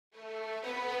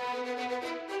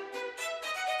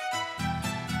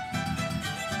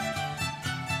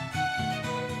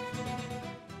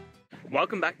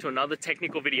Welcome back to another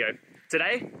technical video.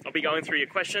 Today, I'll be going through your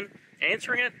question,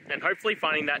 answering it, and hopefully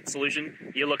finding that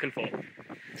solution you're looking for.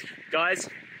 Guys,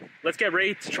 let's get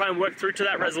ready to try and work through to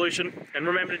that resolution, and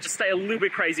remember to just stay a little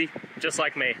bit crazy, just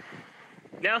like me.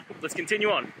 Now, let's continue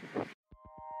on.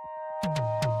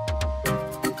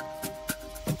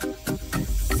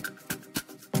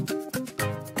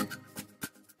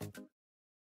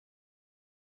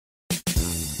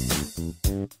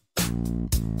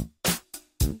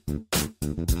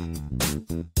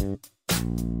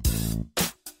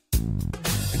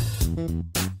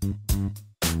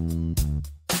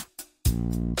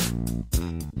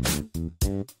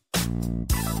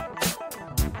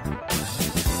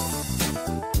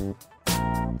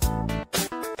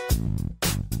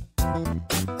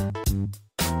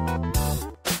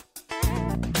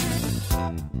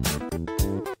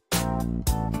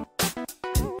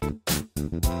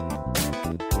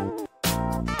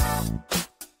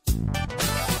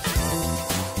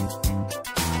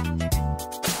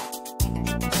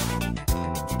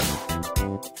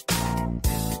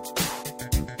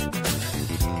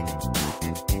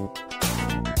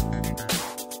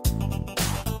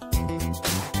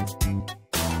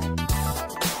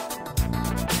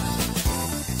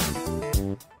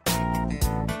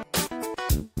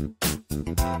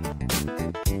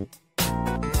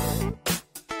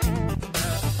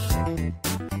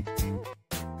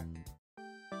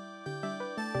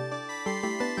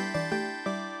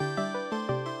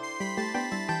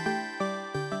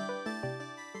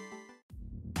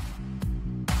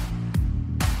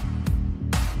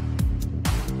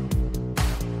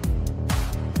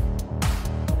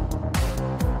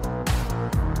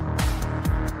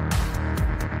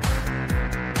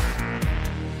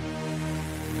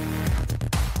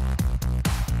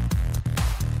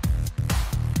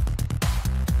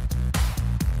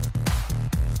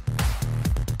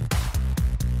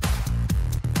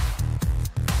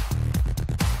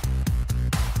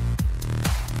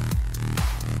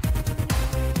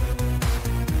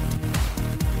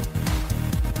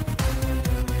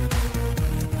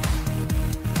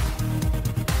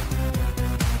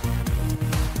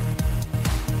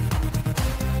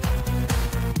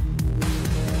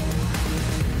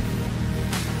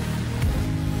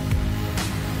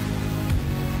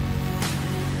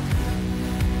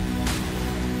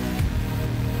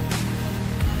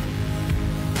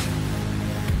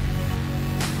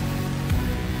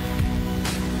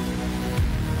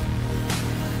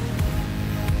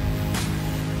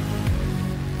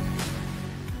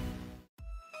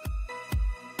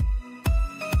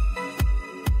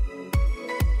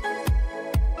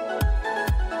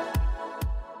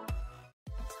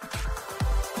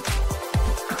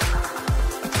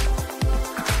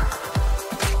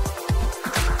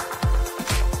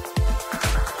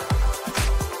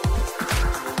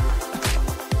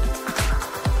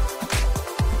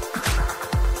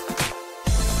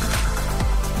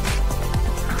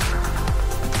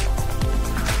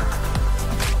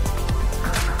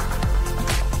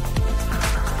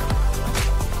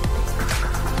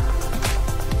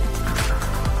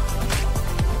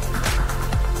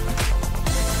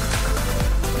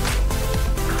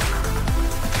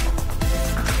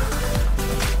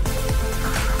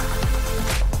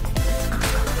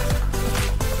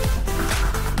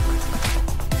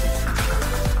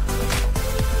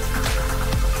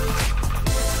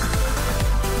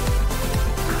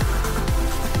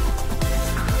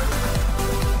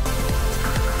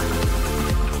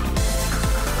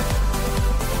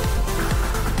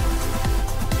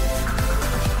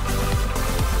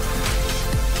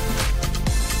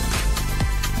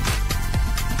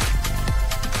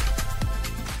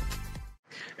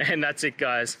 And that's it,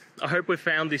 guys. I hope we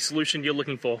found the solution you're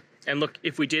looking for. And look,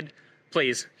 if we did,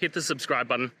 please hit the subscribe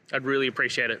button. I'd really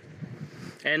appreciate it.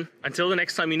 And until the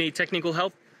next time you need technical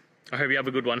help, I hope you have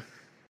a good one.